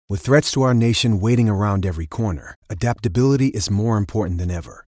With threats to our nation waiting around every corner, adaptability is more important than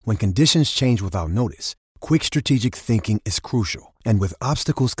ever. When conditions change without notice, quick strategic thinking is crucial. And with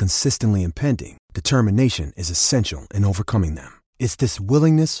obstacles consistently impending, determination is essential in overcoming them. It's this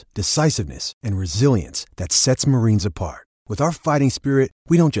willingness, decisiveness, and resilience that sets Marines apart. With our fighting spirit,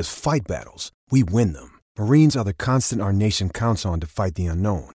 we don't just fight battles, we win them. Marines are the constant our nation counts on to fight the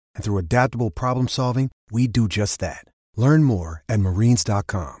unknown. And through adaptable problem solving, we do just that. Learn more at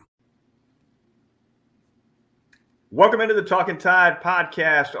marines.com. Welcome into the Talking Tide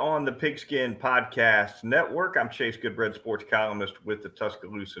podcast on the Pigskin Podcast Network. I'm Chase Goodbread, sports columnist with the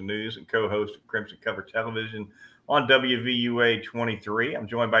Tuscaloosa News and co-host of Crimson Cover Television on WVUA 23. I'm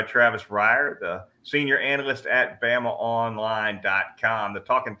joined by Travis Reier, the senior analyst at BamaOnline.com. The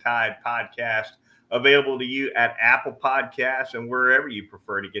Talking Tide podcast available to you at Apple Podcasts and wherever you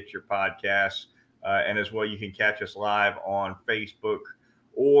prefer to get your podcasts. And as well, you can catch us live on Facebook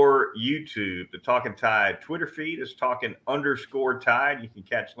or YouTube. The Talking Tide Twitter feed is Talking_Tide. You can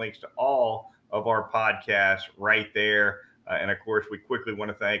catch links to all of our podcasts right there. And of course, we quickly want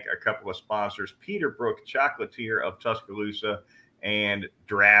to thank a couple of sponsors, Peterbrook Chocolatier of Tuscaloosa and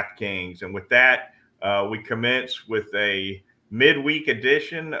DraftKings. And with that, we commence with a midweek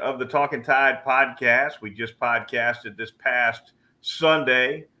edition of the Talking Tide podcast. We just podcasted this past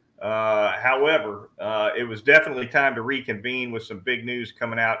Sunday. However, it was definitely time to reconvene with some big news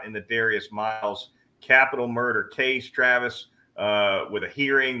coming out in the Darius Miles capital murder case, Travis, with a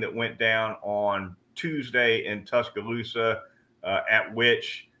hearing that went down on Tuesday in Tuscaloosa, at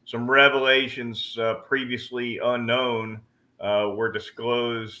which some revelations previously unknown were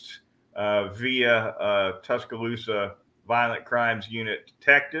disclosed via Tuscaloosa Violent Crimes Unit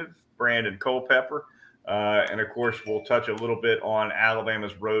Detective Brandon Culpepper. And, of course, we'll touch a little bit on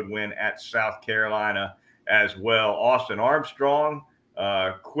Alabama's road win at South Carolina as well. Austin Armstrong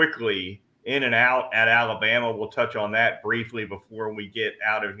quickly in and out at Alabama. We'll touch on that briefly before we get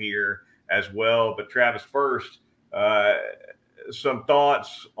out of here as well. But, Travis, first, some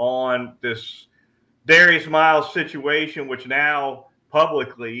thoughts on this Darius Miles situation, which now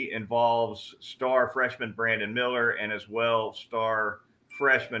publicly involves star freshman Brandon Miller and as well star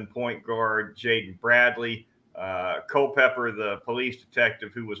freshman point guard Jaden Bradley. Culpepper, the police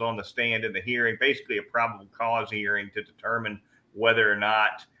detective who was on the stand in the hearing, basically a probable cause hearing to determine whether or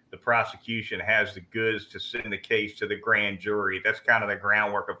not the prosecution has the goods to send the case to the grand jury. That's kind of the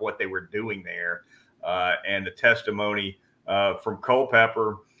groundwork of what they were doing there. And the testimony from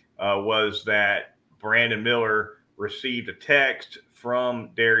Culpepper was that Brandon Miller received a text from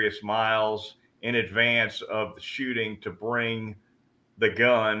Darius Miles in advance of the shooting to bring the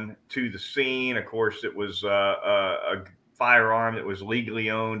gun to the scene. Of course, it was a firearm that was legally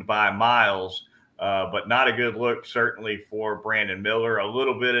owned by Miles, but not a good look, certainly, for Brandon Miller. A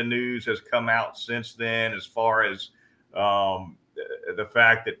little bit of news has come out since then as far as the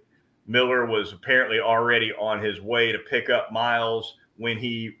fact that Miller was apparently already on his way to pick up Miles when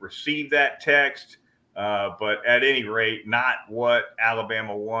he received that text. But at any rate, not what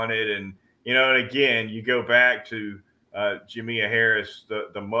Alabama wanted. And, and again, you go back to Jamia Harris,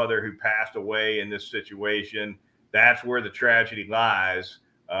 the mother who passed away in this situation. That's where the tragedy lies.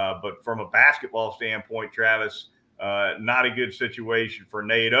 But from a basketball standpoint, Travis, not a good situation for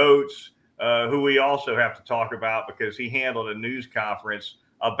Nate Oates, who we also have to talk about because he handled a news conference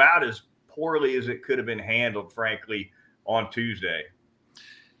about as poorly as it could have been handled, frankly, on Tuesday.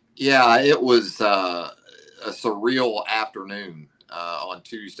 Yeah, it was a surreal afternoon on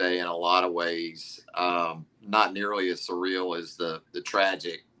Tuesday in a lot of ways. Not nearly as surreal as the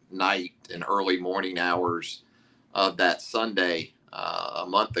tragic night and early morning hours of that Sunday a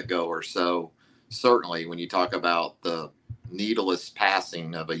month ago or so. Certainly when you talk about the needless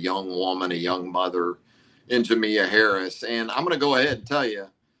passing of a young woman, a young mother in Jamia Harris. And I'm going to go ahead and tell you,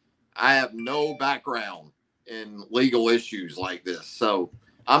 I have no background in legal issues like this. So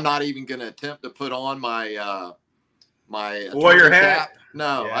I'm not even going to attempt to put on my my lawyer hat.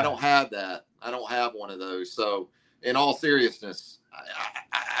 No, yeah. I don't have that. I don't have one of those. So in all seriousness,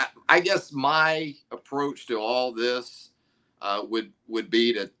 I guess my approach to all this would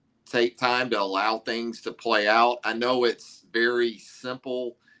be to take time to allow things to play out. I know it's very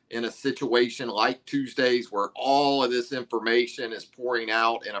simple in a situation like Tuesday's where all of this information is pouring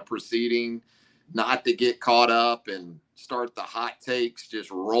out in a proceeding, not to get caught up and start the hot takes just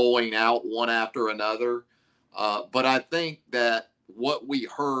rolling out one after another. But I think that what we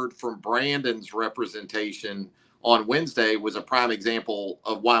heard from Brandon's representation on Wednesday was a prime example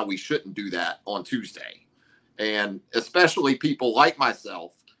of why we shouldn't do that on Tuesday. And especially people like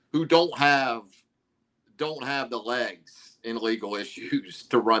myself who don't have the legs in legal issues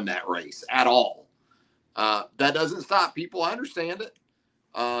to run that race at all. That doesn't stop people. I understand it.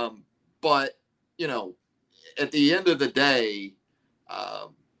 But, at the end of the day,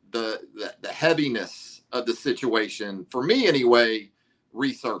 the heaviness of the situation, for me anyway,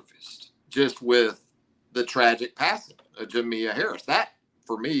 resurfaced just with the tragic passing of Jamea Harris. That,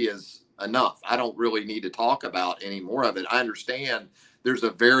 for me, is enough. I don't really need to talk about any more of it. I understand there's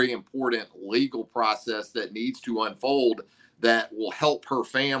a very important legal process that needs to unfold that will help her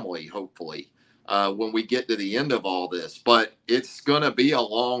family, hopefully, when we get to the end of all this. But it's going to be a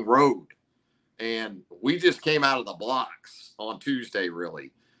long road. And we just came out of the blocks on Tuesday,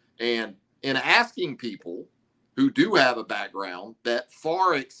 really. And in asking people who do have a background that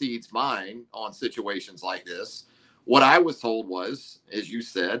far exceeds mine on situations like this, what I was told was, as you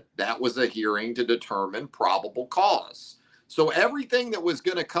said, that was a hearing to determine probable cause. So everything that was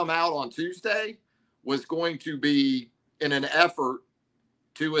going to come out on Tuesday was going to be in an effort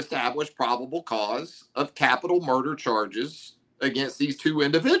to establish probable cause of capital murder charges against these two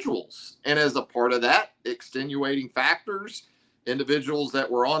individuals. And as a part of that, extenuating factors, individuals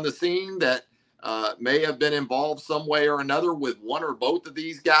that were on the scene that may have been involved some way or another with one or both of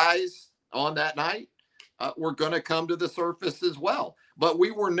these guys on that night, were going to come to the surface as well. But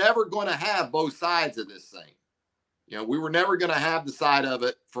we were never going to have both sides of this thing. We were never going to have the side of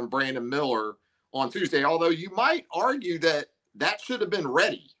it from Brandon Miller on Tuesday, although you might argue that should have been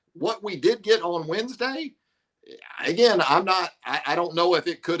ready. What we did get on Wednesday, again, I don't know if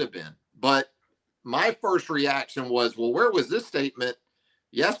it could have been, but my first reaction was, well, where was this statement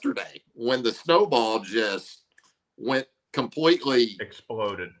yesterday when the snowball just went completely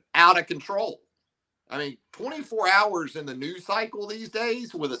exploded out of control? I mean, 24 hours in the news cycle these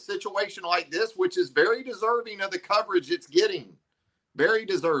days with a situation like this, which is very deserving of the coverage it's getting, very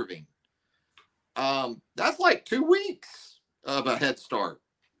deserving. That's like 2 weeks of a head start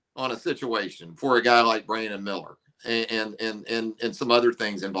on a situation for a guy like Brandon Miller and some other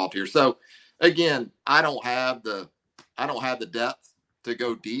things involved here. So again, I don't have the depth to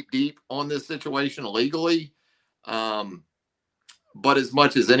go deep on this situation legally. But as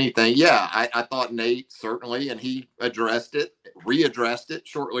much as anything, yeah, I thought Nate certainly, and he readdressed it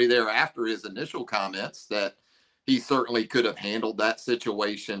shortly thereafter his initial comments, that he certainly could have handled that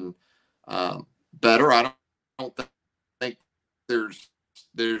situation better. I don't think there's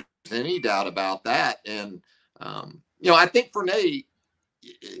any doubt about that. And, I think for Nate,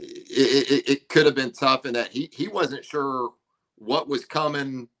 it could have been tough in that he wasn't sure what was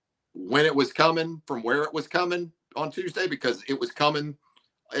coming, when it was coming, from where it was coming on Tuesday, because it was coming.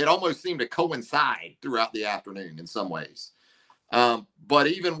 It almost seemed to coincide throughout the afternoon in some ways. But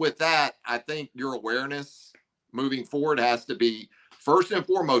even with that, I think your awareness moving forward has to be, first and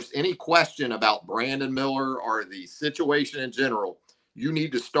foremost, any question about Brandon Miller or the situation in general, you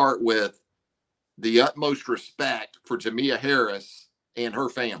need to start with the utmost respect for Jamea Harris and her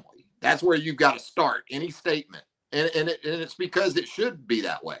family. That's where you've got to start any statement. And it's because it should be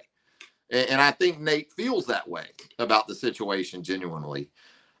that way. And I think Nate feels that way about the situation genuinely.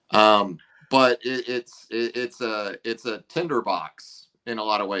 But it's a tinderbox in a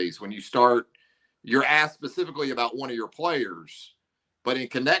lot of ways. When you're asked specifically about one of your players, but in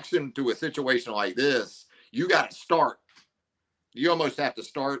connection to a situation like this, you got to start. You almost have to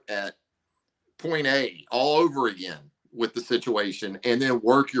start at point A all over again with the situation and then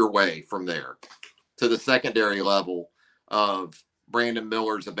work your way from there to the secondary level of Brandon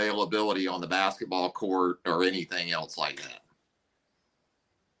Miller's availability on the basketball court or anything else like that.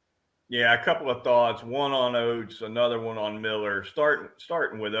 Yeah, a couple of thoughts. One on Oates, another one on Miller.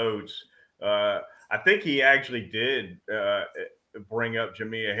 Starting with Oates, I think he actually did bring up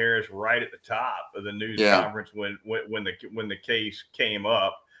Jamea Harris right at the top of the news conference when the case came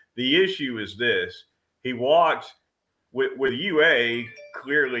up. The issue is this: he walked with UA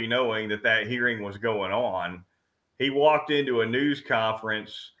clearly knowing that hearing was going on. He walked into a news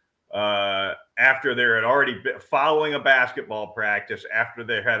conference after there had already been, following a basketball practice, after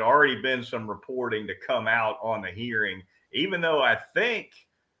there had already been some reporting to come out on the hearing, even though I think,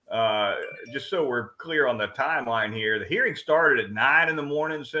 just so we're clear on the timeline here, the hearing started at 9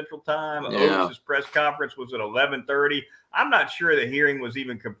 a.m. Central Time. Yeah. Oates' press conference was at 11:30. I'm not sure the hearing was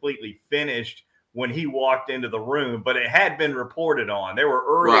even completely finished when he walked into the room, but it had been reported on. There were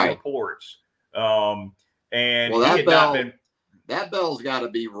early reports. And that bell's got to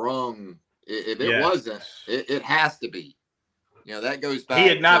be rung. If it wasn't, it has to be. That goes back. He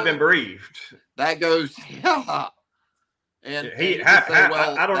had not been briefed. That goes, yeah. And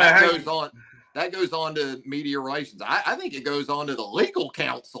I don't know how goes on. That goes on to media relations. I think it goes on to the legal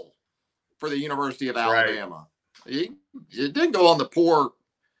counsel for the University of Alabama. It didn't go on the poor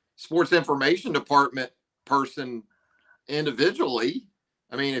sports information department person individually.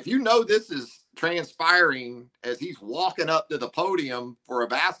 I mean, if you know this is transpiring as he's walking up to the podium for a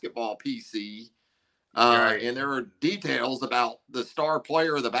basketball PC, Right. and there are details about the star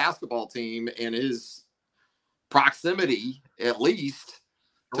player of the basketball team and his proximity, at least,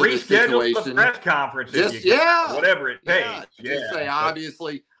 to the Reschedule the situation. press conference Just if you whatever it takes. Just say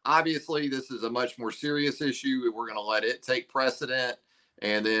obviously this is a much more serious issue. We're going to let it take precedent,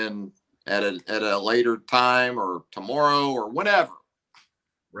 and then at a later time or tomorrow or whenever,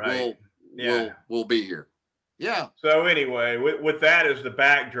 right, we'll be here. Yeah. So anyway, with that as the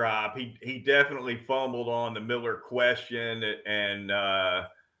backdrop, he definitely fumbled on the Miller question, and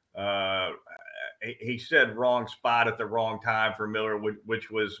he said wrong spot at the wrong time for Miller,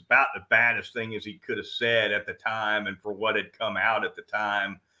 which was about the baddest thing as he could have said at the time, and for what had come out at the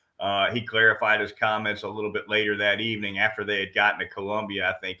time. He clarified his comments a little bit later that evening after they had gotten to Columbia,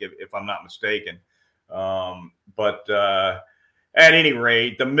 I think, if I'm not mistaken. But at any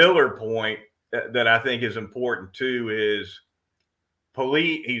rate, the Miller point that I think is important too is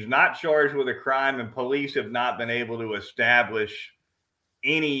he's not charged with a crime, and police have not been able to establish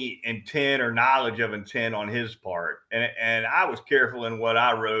any intent or knowledge of intent on his part. And I was careful in what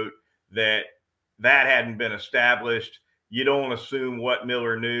I wrote that hadn't been established. You don't assume what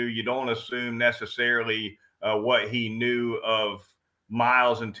Miller knew. You don't assume necessarily what he knew of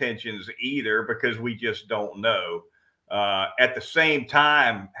Miles' intentions either, because we just don't know. At the same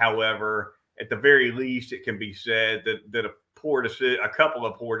time, however, at the very least, it can be said that a couple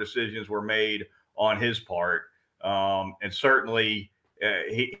of poor decisions were made on his part, and certainly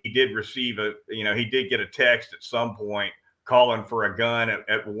he did receive he did get a text at some point calling for a gun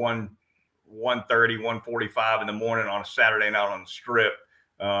at 1:30, 1:45 in the morning on a Saturday night on the Strip.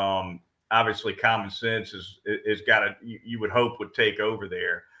 Obviously, common sense is got to, you would hope, would take over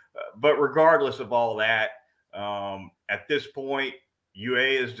there. But regardless of all that, at this point,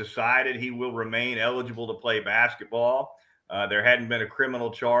 UA has decided he will remain eligible to play basketball. There hadn't been a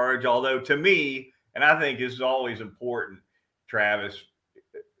criminal charge, although to me, and I think this is always important, Travis,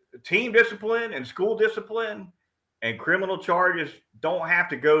 team discipline and school discipline and criminal charges don't have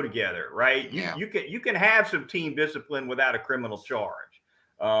to go together, right? Yeah. You can have some team discipline without a criminal charge.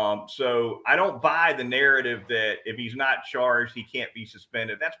 So I don't buy the narrative that if he's not charged, he can't be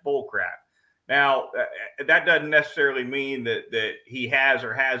suspended. That's bullcrap. Now, that doesn't necessarily mean that he has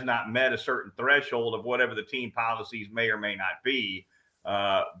or has not met a certain threshold of whatever the team policies may or may not be.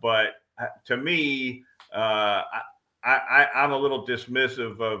 But to me, I'm a little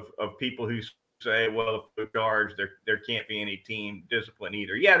dismissive of people who say, well, if they're charged, there can't be any team discipline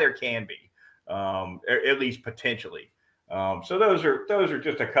either. Yeah, there can be, at least potentially. So those are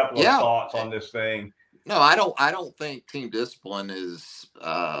just a couple of thoughts on this thing. No, I don't think team discipline is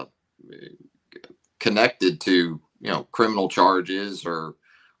connected to criminal charges or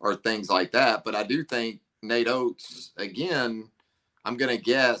things like that. But I do think Nate Oates, again, I'm going to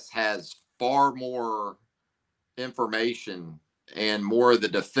guess, has far more information and more of the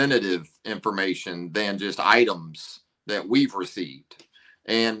definitive information than just items that we've received.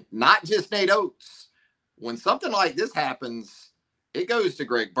 And not just Nate Oates. When something like this happens, it goes to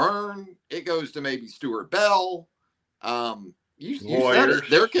Greg Byrne. It goes to maybe Stuart Bell. You said it.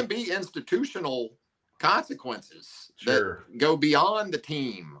 There can be institutional consequences that go beyond the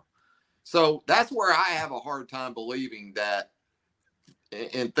team. So that's where I have a hard time believing that,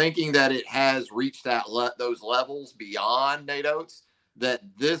 and thinking that it has reached those levels beyond Nate Oates, that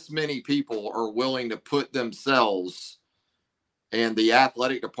this many people are willing to put themselves and the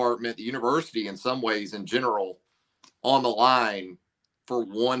athletic department, the university in some ways in general, on the line for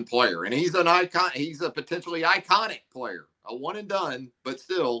one player. And he's an icon. He's a potentially iconic player, a one and done, but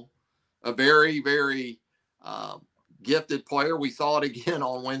still a very, very gifted player. We saw it again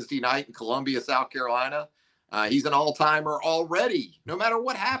on Wednesday night in Columbia, South Carolina. He's an all-timer already, no matter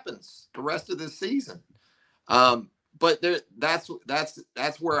what happens the rest of this season. But that's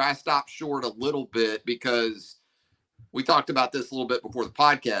where I stopped short a little bit, because we talked about this a little bit before the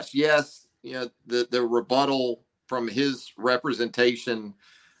podcast. Yes, the rebuttal from his representation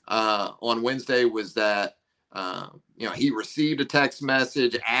on Wednesday was that he received a text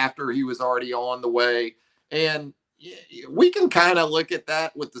message after he was already on the way, and we can kind of look at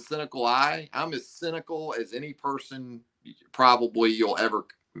that with the cynical eye. I'm as cynical as any person probably you'll ever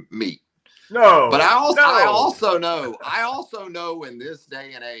meet. No, but I also know in this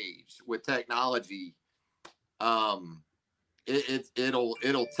day and age with technology,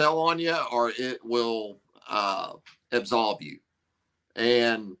 it'll tell on you, or it will absolve you.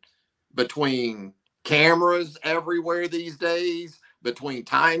 And between cameras everywhere these days, between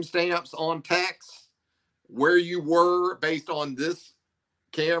timestamps on text, where you were based on this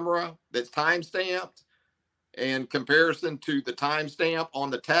camera that's timestamped in comparison to the timestamp on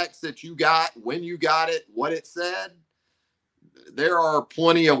the text that you got, when you got it, what it said. There are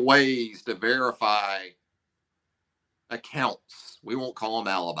plenty of ways to verify accounts. We won't call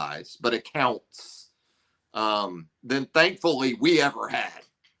them alibis, but accounts. Than thankfully we ever had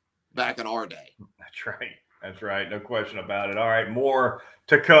back in our day. That's right. That's right. No question about it. All right. More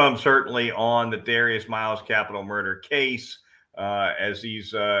to come, certainly, on the Darius Miles capital murder case as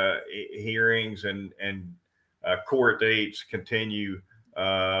these hearings and court dates continue.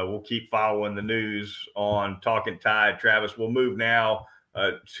 We'll keep following the news on Talking Tide. Travis, we'll move now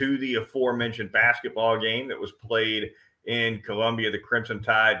to the aforementioned basketball game that was played in Columbia. The Crimson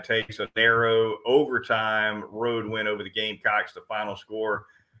Tide takes a narrow overtime road win over the Gamecocks. The final score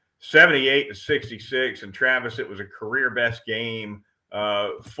 78-66. And Travis, it was a career best game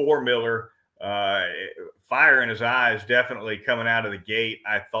for Miller. Fire in his eyes, definitely coming out of the gate,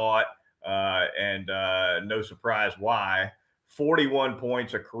 I thought, and no surprise why. 41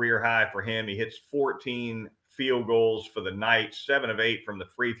 points, a career high for him. He hits 14 field goals for the night, 7 of 8 from the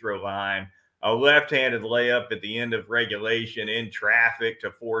free throw line. A left-handed layup at the end of regulation in traffic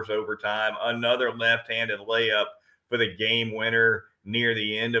to force overtime. Another left-handed layup for the game winner near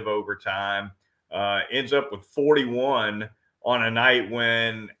the end of overtime. Ends up with 41 on a night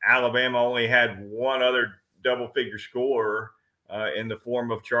when Alabama only had one other double-figure scorer in the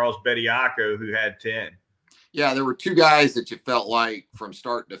form of Charles Bediako, who had 10. Yeah, there were two guys that you felt like from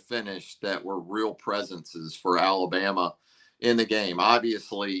start to finish that were real presences for Alabama in the game.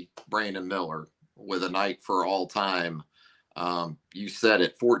 Obviously, Brandon Miller with a night for all time. You said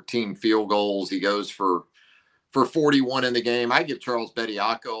it, 14 field goals. He goes for 41 in the game. I give Charles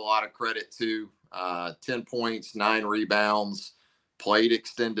Bediako a lot of credit too. 10 points, 9 rebounds, played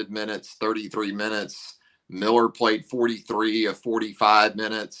extended minutes, 33 minutes. Miller played 43 of 45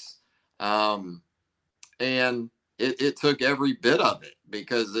 minutes. And it took every bit of it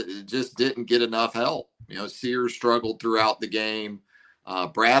because it just didn't get enough help. You know, Sears struggled throughout the game.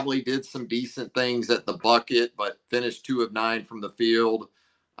 Bradley did some decent things at the bucket, but finished 2 of 9 from the field.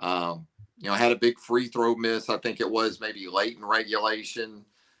 Had a big free throw miss. I think it was maybe late in regulation.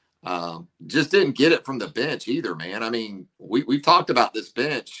 Just didn't get it from the bench either, man. I mean, we've talked about this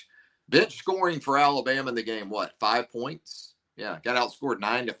bench scoring for Alabama in the game. 5 points? Yeah, got outscored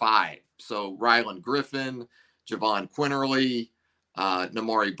 9-5. So Ryland Griffin, Javon Quinterly,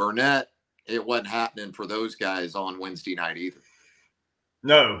 Namari Burnett, it wasn't happening for those guys on Wednesday night either.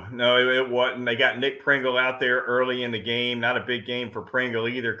 No, it wasn't. They got Nick Pringle out there early in the game. Not a big game for Pringle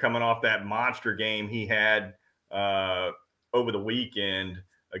either, coming off that monster game he had over the weekend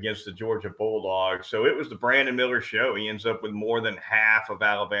against the Georgia Bulldogs. So it was the Brandon Miller show. He ends up with more than half of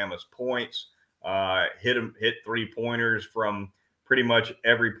Alabama's points. Hit three-pointers from pretty much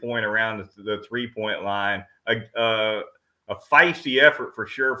every point around the three-point line. A feisty effort for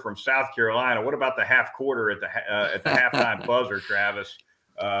sure from South Carolina. What about the half quarter at the halftime buzzer, Travis?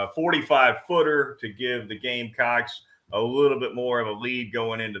 45-footer to give the Gamecocks a little bit more of a lead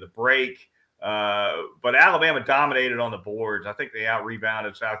going into the break. But Alabama dominated on the boards. I think they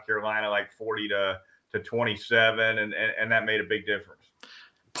out-rebounded South Carolina like 40 to 27, and that made a big difference.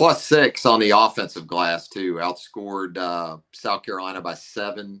 +6 on the offensive glass, too. Outscored South Carolina by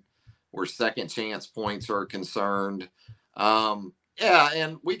 7, where second chance points are concerned.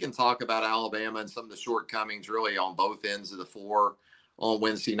 And we can talk about Alabama and some of the shortcomings really on both ends of the floor on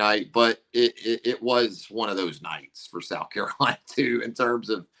Wednesday night, but it was one of those nights for South Carolina, too, in terms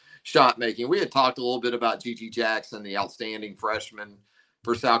of shot making. We had talked a little bit about Gigi Jackson, the outstanding freshman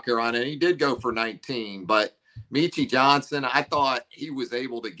for South Carolina, and he did go for 19, but Meechie Johnson, I thought he was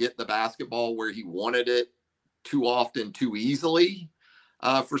able to get the basketball where he wanted it too often, too easily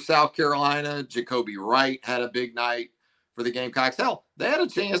for South Carolina. Jacoby Wright had a big night for the Gamecocks. Hell, they had a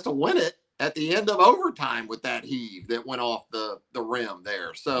chance to win it at the end of overtime with that heave that went off the rim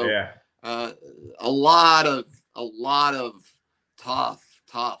there. So yeah. A lot of tough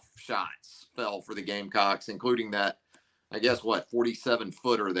shots fell for the Gamecocks, including that,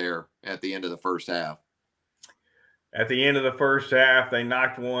 47-footer there at the end of the first half. At the end of the first half, they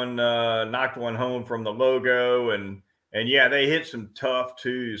knocked one home from the logo, and yeah, they hit some tough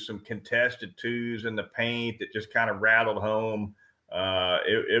twos, some contested twos in the paint that just kind of rattled home.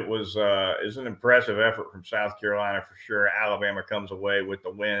 It was an impressive effort from South Carolina for sure. Alabama comes away with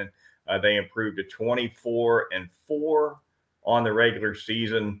the win. They improved to 24-4 on the regular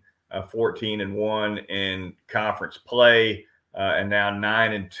season, 14-1 in conference play. and now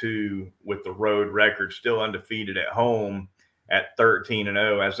 9-2 with the road record, still undefeated at home at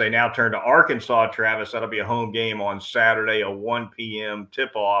 13-0. As they now turn to Arkansas, Travis, that'll be a home game on Saturday, a 1 p.m.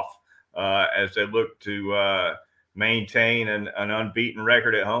 tip-off, as they look to maintain an unbeaten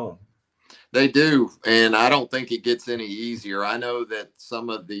record at home. They do, and I don't think it gets any easier. I know that some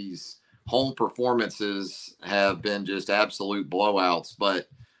of these home performances have been just absolute blowouts, but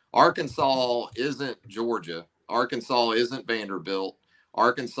Arkansas isn't Georgia. Arkansas isn't Vanderbilt.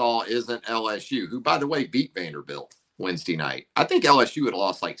 Arkansas isn't LSU, who, by the way, beat Vanderbilt Wednesday night. I think LSU had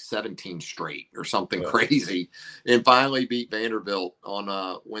lost like 17 straight or something crazy and finally beat Vanderbilt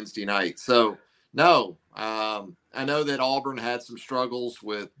on Wednesday night. So, no, I know that Auburn had some struggles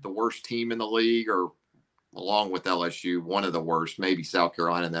with the worst team in the league, or along with LSU, one of the worst, maybe South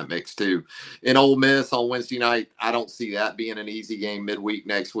Carolina in that mix too. In Ole Miss on Wednesday night, I don't see that being an easy game midweek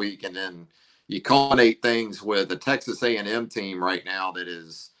next week. And then you culminate things with a Texas A&M team right now that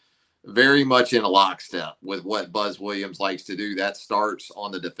is very much in a lockstep with what Buzz Williams likes to do. That starts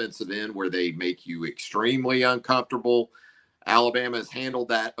on the defensive end, where they make you extremely uncomfortable. Alabama has handled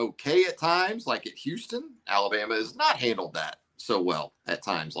that okay at times, like at Houston. Alabama has not handled that so well at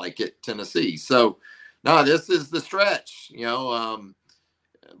times, like at Tennessee. So, no, this is the stretch,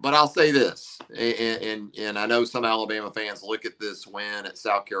 but I'll say this, and I know some Alabama fans look at this win at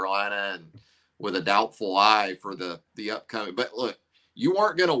South Carolina and with a doubtful eye for the upcoming. But look, you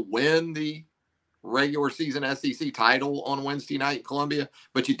weren't going to win the regular season SEC title on Wednesday night in Columbia,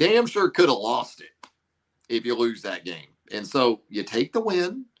 but you damn sure could have lost it if you lose that game. And so you take the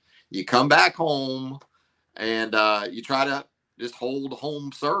win, you come back home, and you try to just hold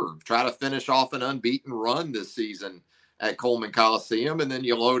home serve, try to finish off an unbeaten run this season at Coleman Coliseum, and then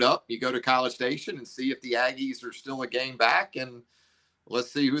you load up, you go to College Station and see if the Aggies are still a game back, and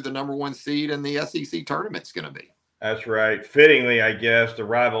let's see who the number one seed in the SEC tournament's going to be. That's right. Fittingly, I guess, the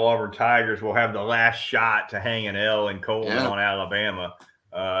rival Auburn Tigers will have the last shot to hang an L in Coleman on Alabama.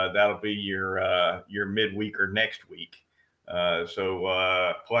 That'll be your midweek or next week.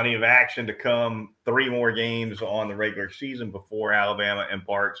 So plenty of action to come. 3 more games on the regular season before Alabama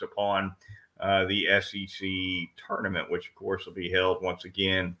embarks upon the SEC tournament, which, of course, will be held once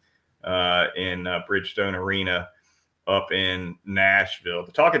again in Bridgestone Arena up in Nashville.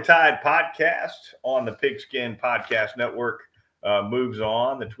 The Talking Tide podcast on the Pigskin Podcast Network moves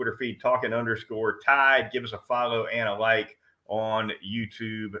on. The Twitter feed talking_tide. Give us a follow and a like on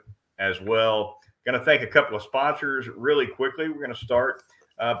YouTube as well. Going to thank a couple of sponsors really quickly. We're going to start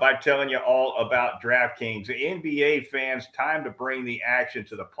by telling you all about DraftKings. The NBA fans, time to bring the action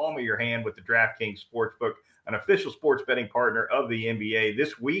to the palm of your hand with the DraftKings Sportsbook, an official sports betting partner of the NBA.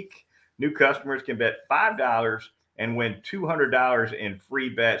 This week, new customers can bet $5 and win $200 in free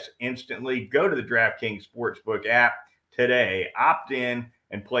bets instantly. Go to the DraftKings Sportsbook app today, opt in,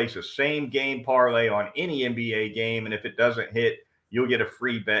 and place a same game parlay on any NBA game. And if it doesn't hit, you'll get a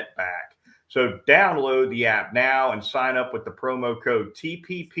free bet back. So download the app now and sign up with the promo code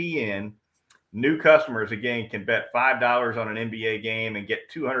TPPN. New customers, again, can bet $5 on an NBA game and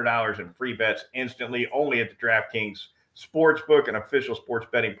get $200 in free bets instantly, only at the DraftKings Sportsbook, an official sports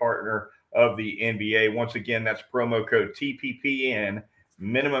betting partner of the NBA. Once again, that's promo code TPPN.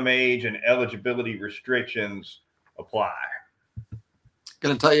 Minimum age and eligibility restrictions apply.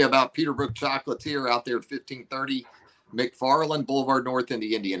 Going to tell you about Peterbrook Chocolatier out there at 1530 McFarland Boulevard North in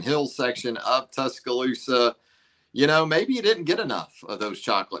the Indian Hills section of Tuscaloosa. Maybe you didn't get enough of those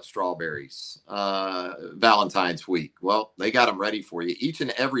chocolate strawberries Valentine's week. Well, they got them ready for you each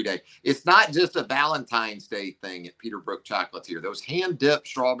and every day. It's not just a Valentine's Day thing at Peterbrook Chocolatier. Those hand-dipped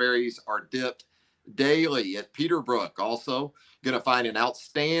strawberries are dipped daily at Peterbrook. Also, going to find an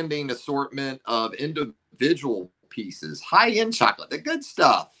outstanding assortment of individual pieces, high-end chocolate, the good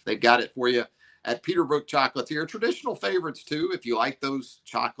stuff. They've got it for you at Peterbrook Chocolatier. Traditional favorites, too, if you like those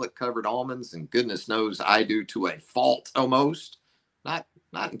chocolate-covered almonds, and goodness knows I do to a fault almost. Not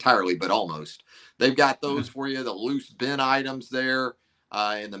entirely, but almost. They've got those for you, the loose bin items there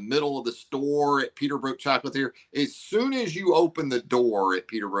in the middle of the store at Peterbrook Chocolatier. As soon as you open the door at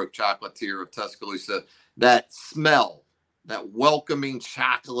Peterbrook Chocolatier of Tuscaloosa, that smell, that welcoming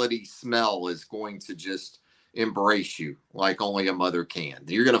chocolatey smell is going to just embrace you like only a mother can.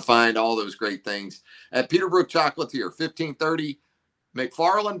 You're going to find all those great things at Peterbrook Chocolatier, 1530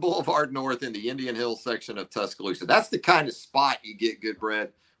 McFarland Boulevard North in the Indian Hills section of Tuscaloosa. That's the kind of spot you get good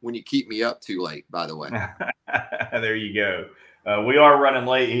bread when you keep me up too late, by the way. There you go. We are running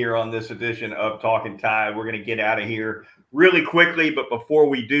late here on this edition of Talking Tide. We're going to get out of here really quickly, but before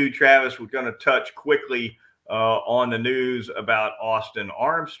we do, Travis, we're going to touch quickly on the news about Austin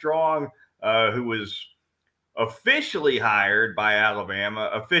Armstrong, who was officially hired by Alabama,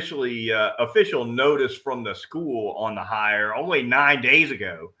 official notice from the school on the hire only 9 days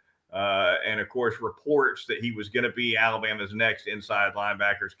ago. And of course, reports that he was going to be Alabama's next inside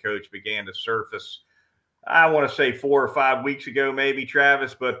linebackers coach began to surface, I want to say 4 or 5 weeks ago, maybe,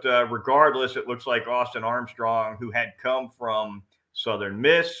 Travis. But regardless, it looks like Austin Armstrong, who had come from Southern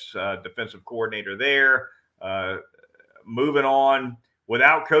Miss, defensive coordinator there, moving on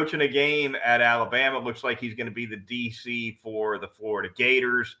without coaching a game at Alabama. Looks like he's going to be the DC for the Florida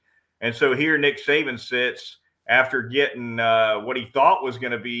Gators. And so here Nick Saban sits after getting what he thought was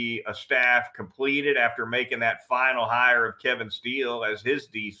going to be a staff completed after making that final hire of Kevin Steele as his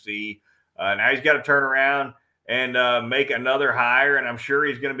DC. Now he's got to turn around and make another hire, and I'm sure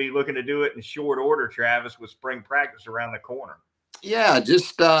he's going to be looking to do it in short order, Travis, with spring practice around the corner. Yeah,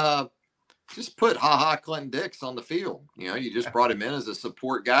 just put Clinton Dix on the field. You just brought him in as a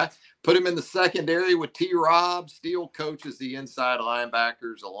support guy. Put him in the secondary with T-Rob. Steele coaches the inside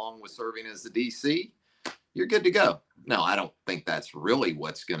linebackers along with serving as the DC. You're good to go. No, I don't think that's really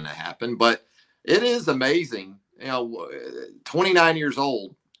what's going to happen, but it is amazing. 29 years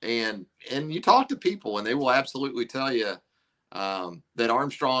old, and you talk to people, and they will absolutely tell you that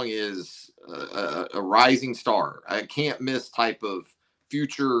Armstrong is a rising star, a can't miss type of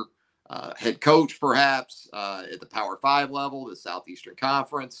future head coach, perhaps at the Power 5 level, the Southeastern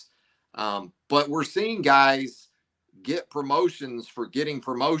Conference. But we're seeing guys get promotions for getting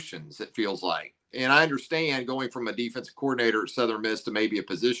promotions, it feels like. And I understand going from a defensive coordinator at Southern Miss to maybe a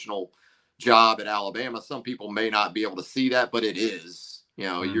positional job at Alabama. Some people may not be able to see that, but it is.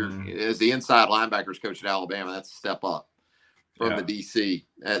 You're as the inside linebackers coach at Alabama, that's a step up from the DC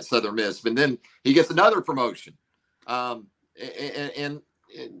at Southern Miss. But then he gets another promotion. And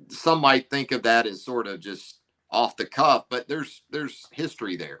some might think of that as sort of just off the cuff, but there's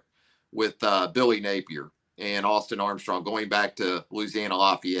history there with Billy Napier and Austin Armstrong going back to Louisiana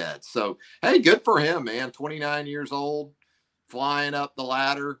Lafayette. So, hey, good for him, man. 29 years old, flying up the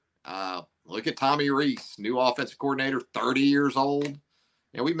ladder. Look at Tommy Rees, new offensive coordinator, 30 years old.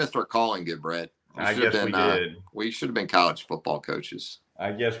 And we missed our calling, good Brett. I guess we did. We should have been college football coaches.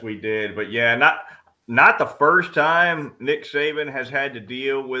 I guess we did. But, yeah, not the first time Nick Saban has had to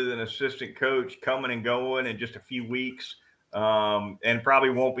deal with an assistant coach coming and going in just a few weeks. And probably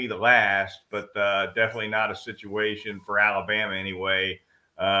won't be the last, but definitely not a situation for Alabama anyway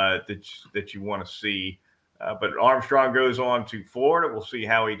that you want to see. But Armstrong goes on to Florida. We'll see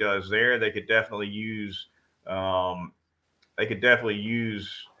how he does there. They could definitely use a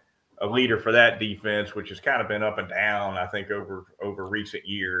leader for that defense, which has kind of been up and down, I think, over recent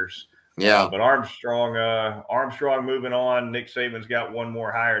years. Yeah. But Armstrong moving on. Nick Saban's got one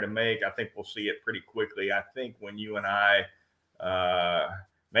more hire to make. I think we'll see it pretty quickly. I think when you and I,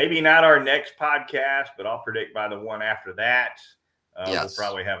 maybe not our next podcast, but I'll predict by the one after that, we'll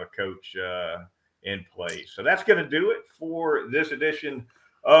probably have a coach in place. So that's going to do it for this edition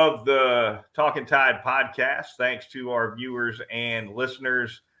of the Talking Tide podcast. Thanks to our viewers and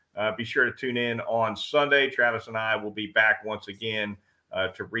listeners. Be sure to tune in on Sunday. Travis and I will be back once again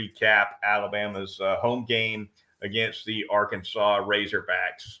to recap Alabama's home game against the Arkansas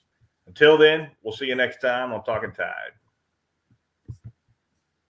Razorbacks. Until then, we'll see you next time on Talking Tide.